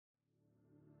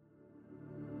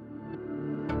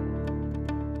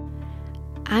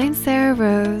I'm Sarah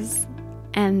Rose,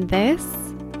 and this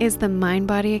is the Mind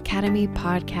Body Academy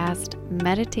podcast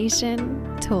meditation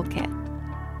toolkit.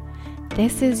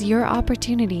 This is your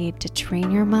opportunity to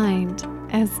train your mind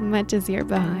as much as you're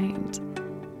behind.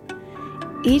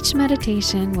 Each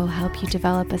meditation will help you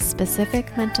develop a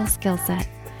specific mental skill set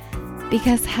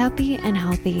because happy and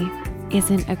healthy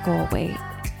isn't a goal weight.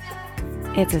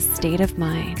 It's a state of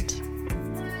mind.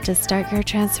 To start your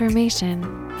transformation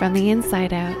from the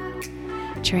inside out,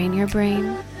 train your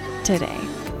brain today.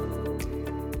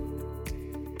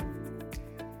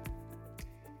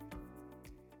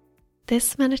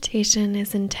 This meditation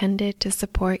is intended to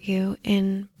support you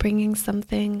in bringing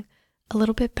something a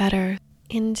little bit better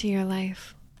into your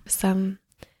life. Some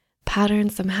pattern,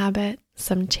 some habit,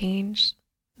 some change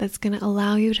that's going to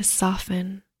allow you to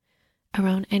soften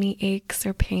around any aches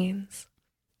or pains,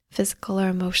 physical or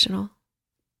emotional.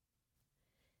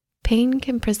 Pain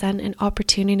can present an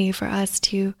opportunity for us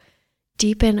to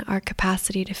deepen our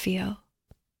capacity to feel.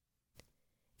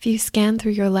 If you scan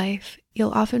through your life,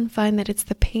 you'll often find that it's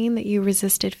the pain that you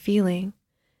resisted feeling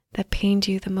that pained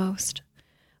you the most,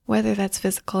 whether that's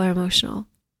physical or emotional.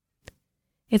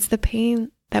 It's the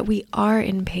pain that we are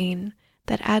in pain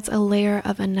that adds a layer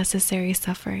of unnecessary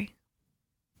suffering.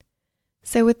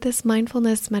 So with this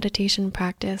mindfulness meditation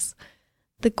practice,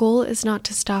 the goal is not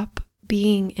to stop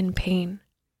being in pain,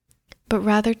 but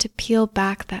rather to peel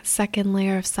back that second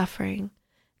layer of suffering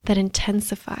that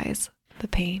intensifies the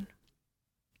pain.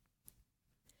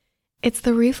 It's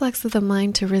the reflex of the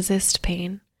mind to resist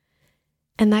pain,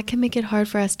 and that can make it hard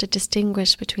for us to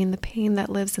distinguish between the pain that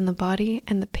lives in the body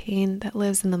and the pain that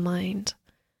lives in the mind.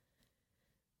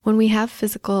 When we have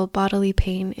physical bodily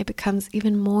pain, it becomes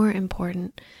even more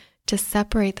important to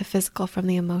separate the physical from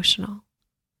the emotional.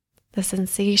 The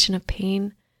sensation of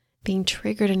pain being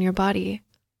triggered in your body,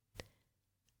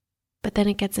 but then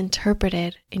it gets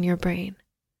interpreted in your brain.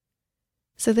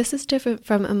 So this is different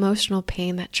from emotional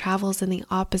pain that travels in the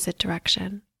opposite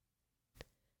direction.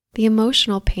 The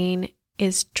emotional pain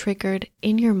is triggered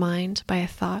in your mind by a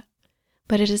thought,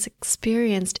 but it is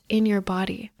experienced in your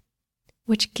body,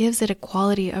 which gives it a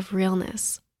quality of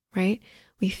realness, right?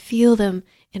 We feel them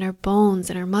in our bones,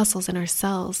 in our muscles, in our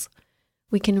cells.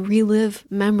 We can relive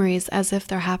memories as if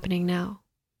they're happening now.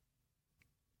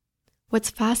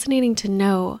 What's fascinating to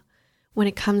know when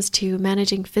it comes to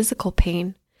managing physical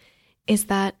pain is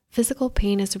that physical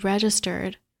pain is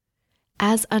registered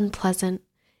as unpleasant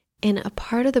in a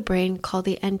part of the brain called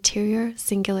the anterior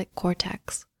cingulate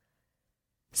cortex.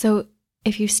 So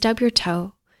if you stub your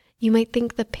toe, you might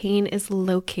think the pain is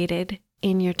located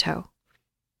in your toe,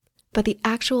 but the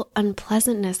actual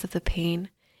unpleasantness of the pain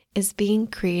is being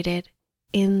created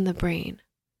in the brain.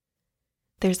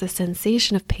 There's a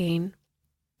sensation of pain,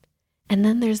 and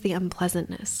then there's the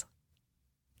unpleasantness.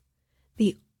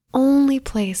 The only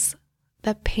place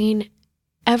that pain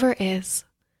ever is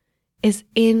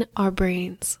in our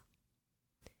brains.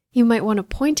 You might want to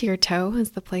point to your toe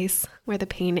as the place where the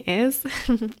pain is,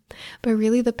 but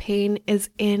really the pain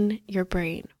is in your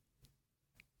brain.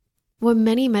 What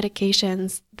many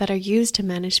medications that are used to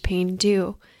manage pain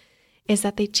do is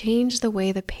that they change the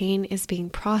way the pain is being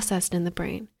processed in the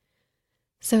brain.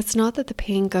 So it's not that the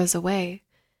pain goes away,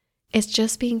 it's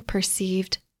just being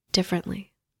perceived differently.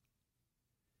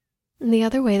 And the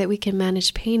other way that we can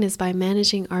manage pain is by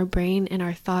managing our brain and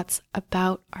our thoughts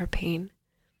about our pain.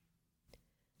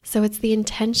 So it's the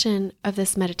intention of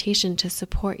this meditation to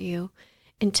support you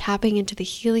in tapping into the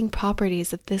healing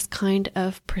properties of this kind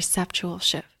of perceptual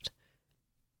shift.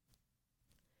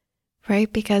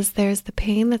 Right? Because there's the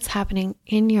pain that's happening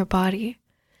in your body,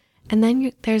 and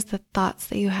then there's the thoughts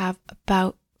that you have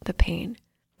about the pain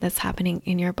that's happening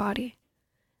in your body.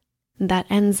 And that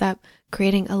ends up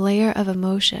creating a layer of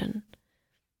emotion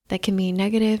that can be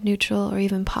negative, neutral, or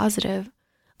even positive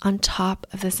on top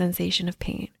of the sensation of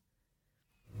pain.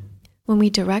 When we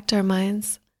direct our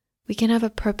minds, we can have a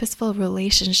purposeful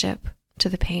relationship to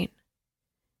the pain,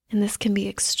 and this can be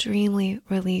extremely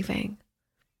relieving.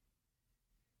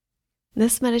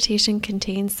 This meditation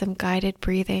contains some guided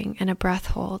breathing and a breath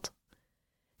hold.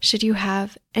 Should you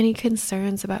have any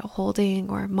concerns about holding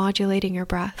or modulating your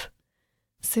breath,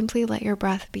 simply let your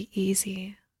breath be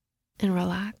easy and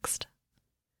relaxed.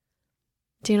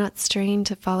 Do not strain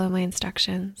to follow my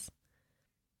instructions.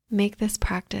 Make this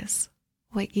practice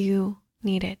what you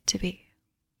need it to be.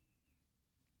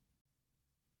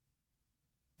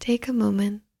 Take a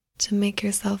moment to make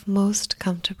yourself most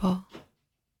comfortable.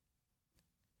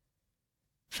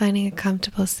 Finding a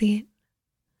comfortable seat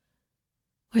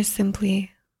or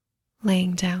simply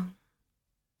laying down.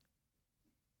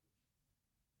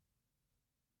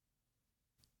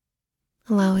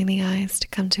 allowing the eyes to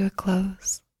come to a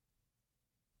close.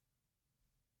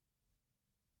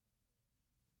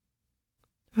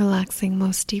 Relaxing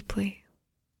most deeply.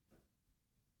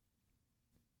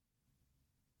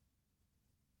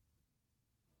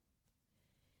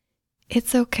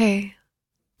 It's okay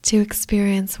to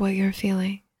experience what you're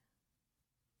feeling.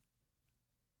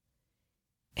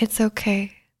 It's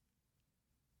okay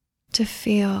to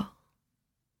feel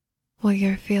what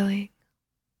you're feeling.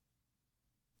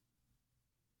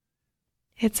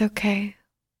 It's okay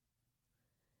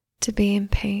to be in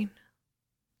pain.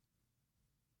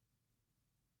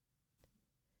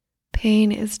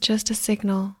 Pain is just a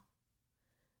signal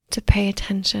to pay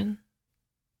attention.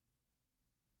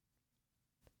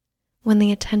 When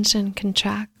the attention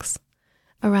contracts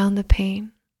around the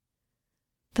pain,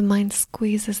 the mind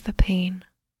squeezes the pain.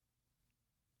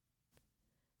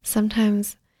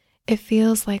 Sometimes it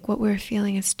feels like what we're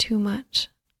feeling is too much,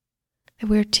 that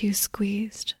we're too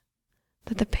squeezed,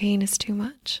 that the pain is too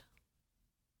much.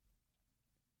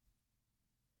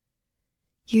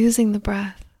 Using the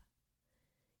breath,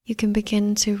 you can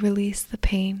begin to release the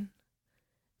pain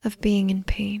of being in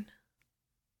pain.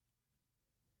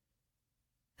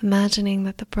 Imagining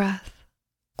that the breath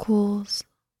cools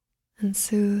and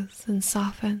soothes and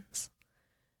softens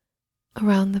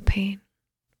around the pain.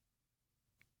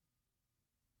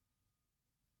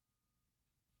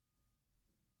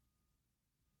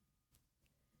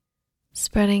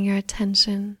 Spreading your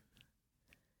attention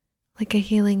like a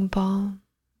healing balm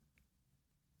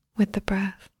with the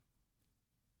breath.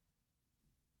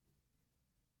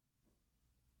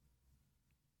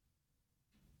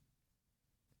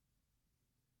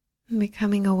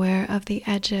 Becoming aware of the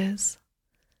edges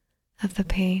of the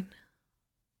pain.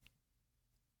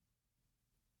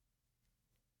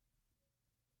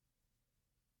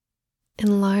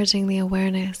 Enlarging the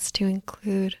awareness to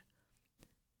include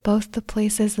both the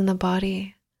places in the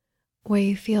body where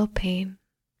you feel pain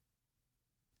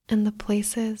and the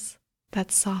places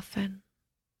that soften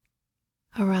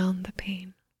around the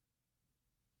pain.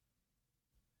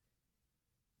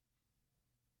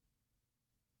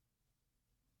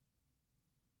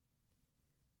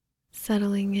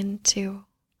 Settling into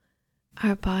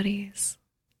our bodies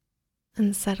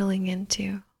and settling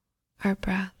into our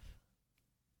breath.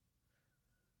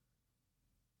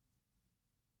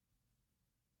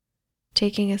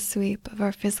 Taking a sweep of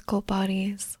our physical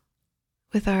bodies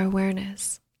with our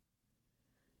awareness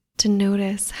to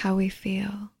notice how we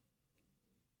feel.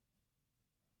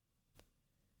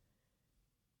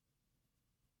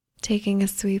 Taking a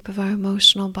sweep of our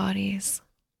emotional bodies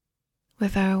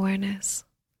with our awareness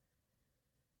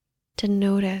to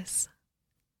notice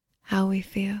how we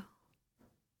feel.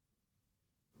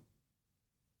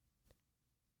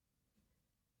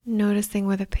 Noticing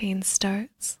where the pain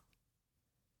starts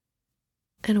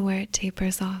and where it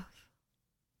tapers off.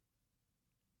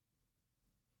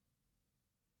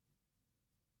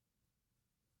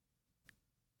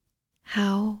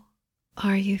 How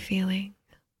are you feeling?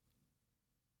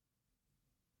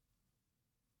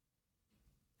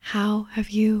 How have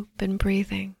you been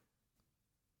breathing?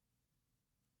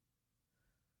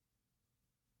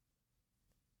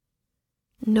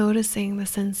 Noticing the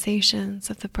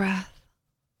sensations of the breath.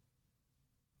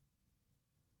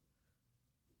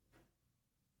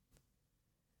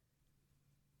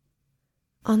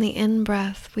 On the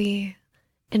in-breath, we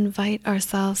invite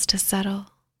ourselves to settle,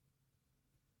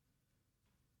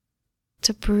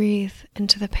 to breathe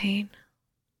into the pain.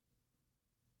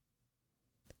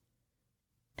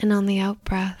 And on the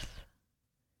out-breath,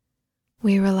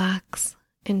 we relax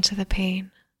into the pain.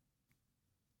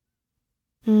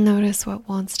 Notice what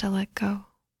wants to let go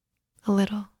a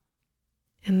little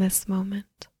in this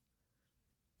moment.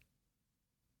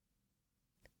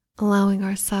 Allowing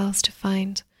ourselves to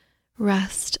find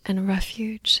rest and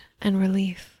refuge and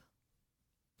relief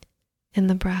in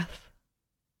the breath.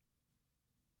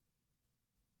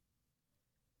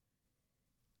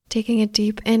 Taking a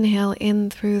deep inhale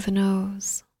in through the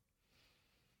nose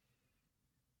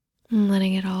and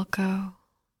letting it all go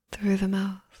through the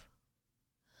mouth.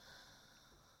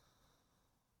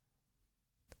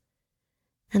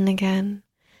 And again,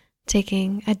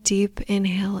 taking a deep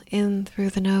inhale in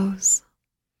through the nose,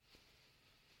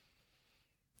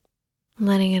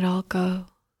 letting it all go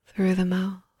through the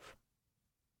mouth.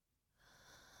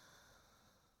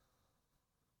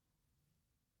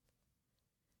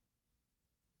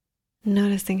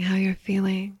 Noticing how you're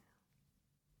feeling,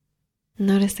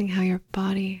 noticing how your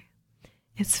body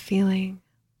is feeling.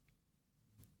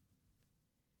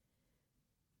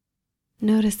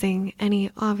 Noticing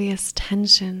any obvious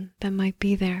tension that might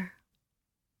be there,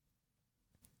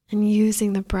 and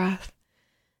using the breath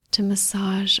to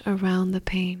massage around the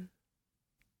pain.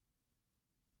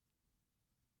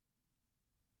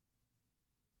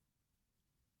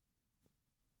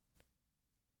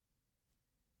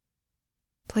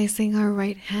 Placing our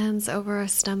right hands over our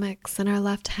stomachs and our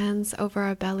left hands over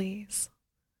our bellies.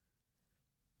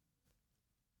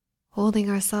 Holding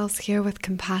ourselves here with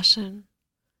compassion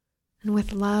and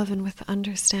with love and with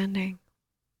understanding.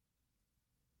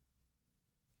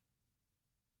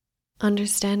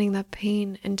 Understanding that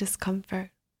pain and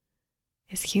discomfort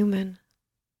is human.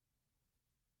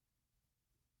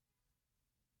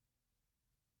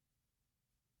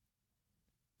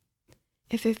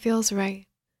 If it feels right,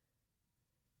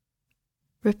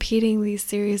 repeating these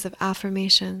series of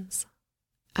affirmations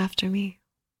after me.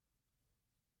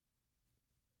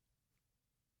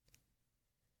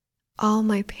 All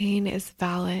my pain is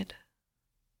valid.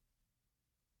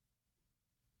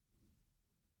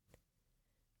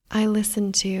 I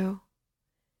listen to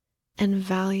and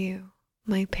value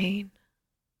my pain.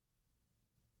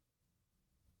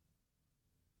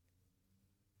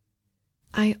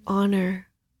 I honor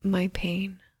my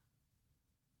pain.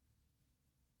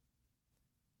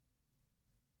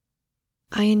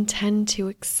 I intend to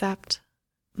accept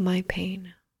my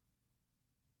pain.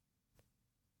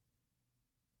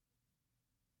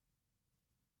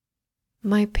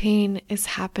 My pain is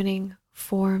happening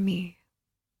for me.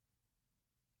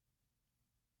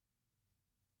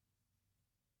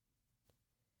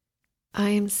 I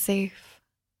am safe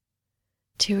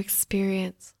to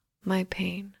experience my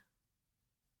pain.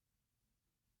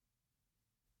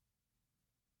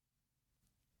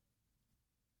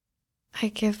 I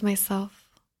give myself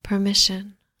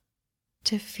permission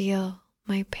to feel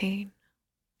my pain.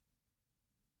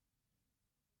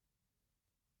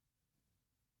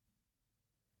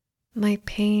 My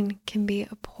pain can be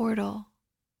a portal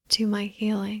to my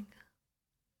healing.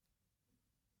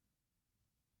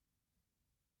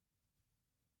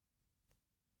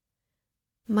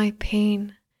 My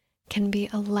pain can be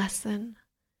a lesson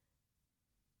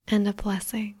and a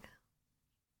blessing.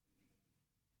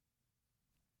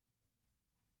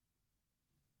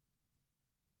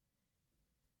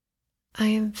 I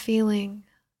am feeling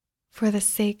for the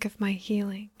sake of my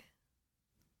healing.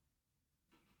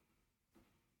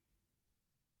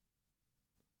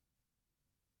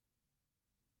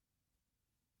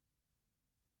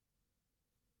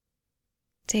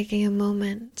 Taking a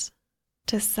moment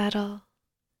to settle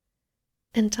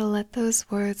and to let those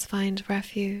words find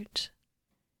refuge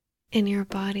in your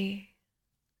body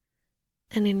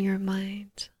and in your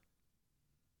mind.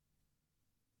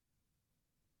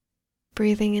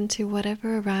 Breathing into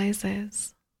whatever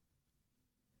arises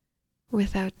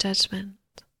without judgment.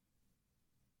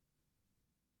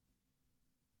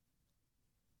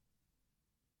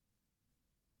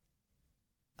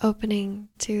 Opening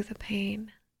to the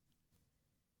pain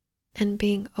and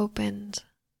being opened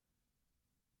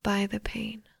by the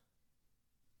pain.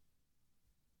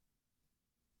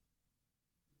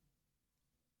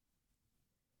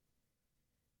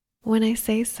 When I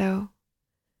say so,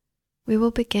 we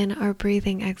will begin our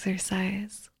breathing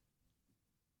exercise.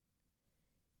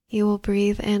 You will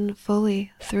breathe in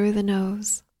fully through the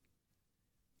nose,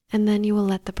 and then you will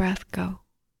let the breath go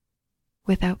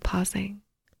without pausing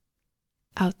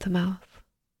out the mouth.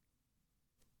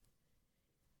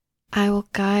 I will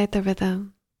guide the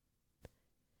rhythm,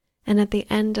 and at the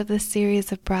end of the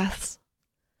series of breaths,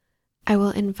 I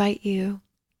will invite you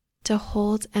to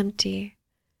hold empty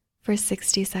for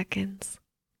 60 seconds,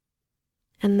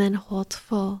 and then hold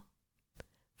full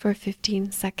for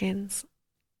 15 seconds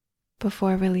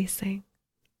before releasing.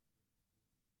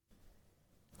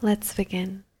 Let's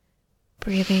begin.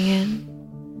 Breathing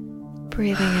in,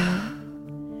 breathing out,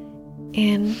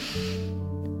 in,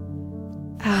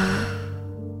 out,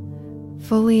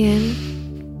 fully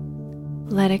in,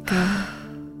 let it go,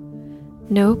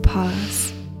 no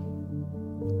pause.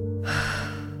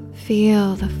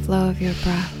 Feel the flow of your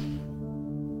breath.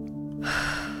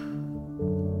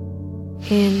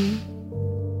 In,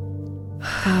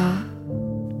 out,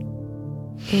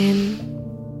 in,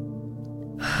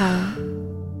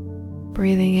 out,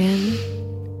 breathing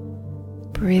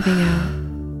in, breathing out.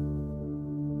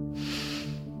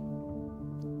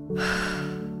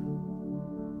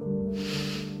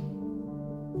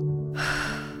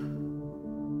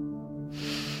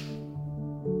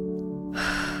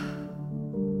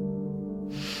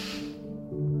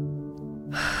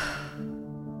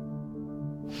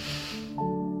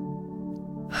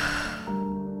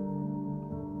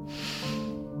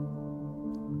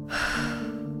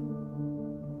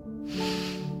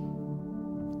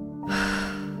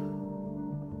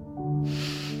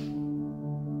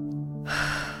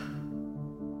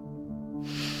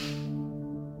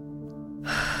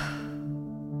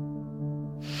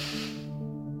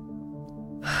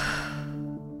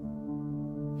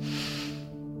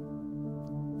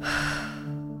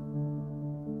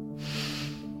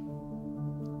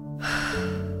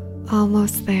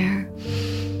 Almost there.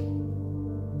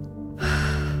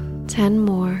 10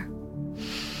 more.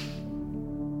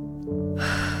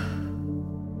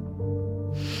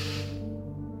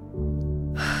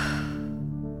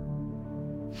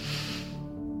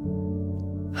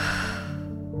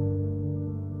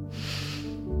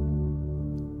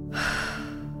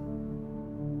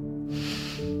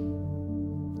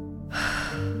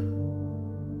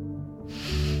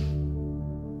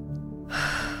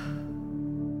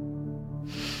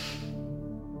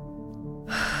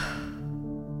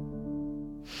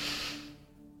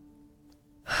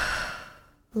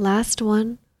 Last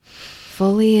one,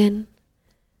 fully in,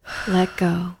 let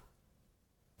go.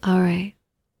 All right.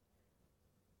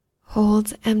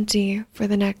 Hold empty for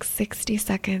the next 60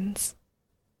 seconds.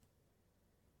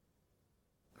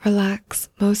 Relax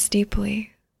most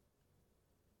deeply.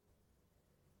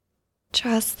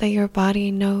 Trust that your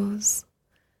body knows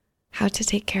how to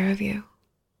take care of you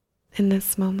in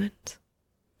this moment.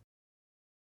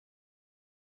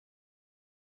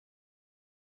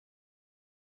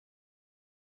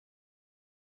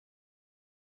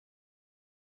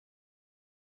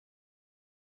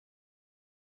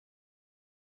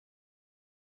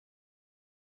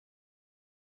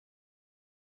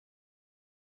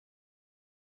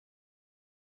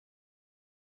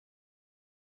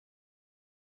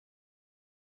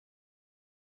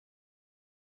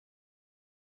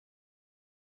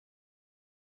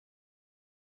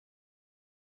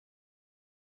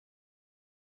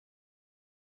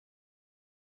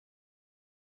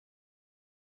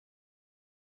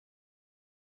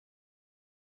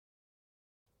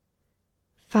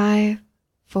 Five,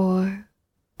 4,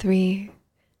 3,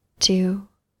 2,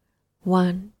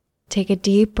 1. Take a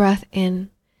deep breath in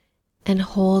and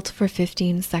hold for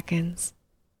 15 seconds.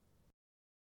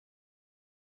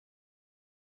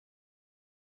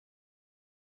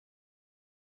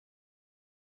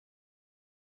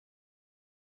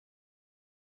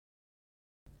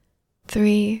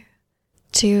 Three,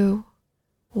 2,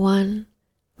 1.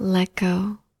 Let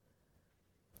go.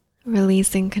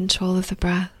 Releasing control of the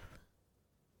breath.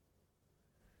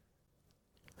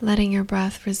 Letting your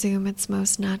breath resume its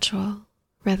most natural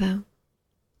rhythm.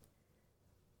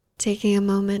 Taking a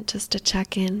moment just to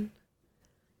check in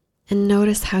and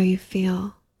notice how you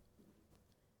feel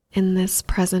in this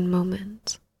present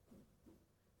moment.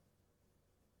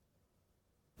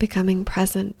 Becoming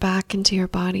present back into your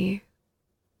body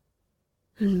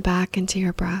and back into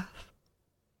your breath.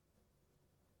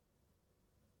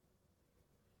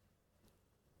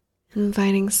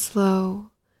 Inviting slow,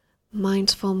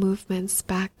 mindful movements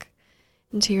back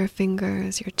into your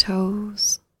fingers, your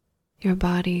toes, your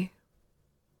body.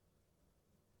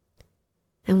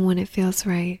 And when it feels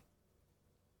right,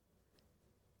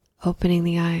 opening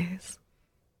the eyes.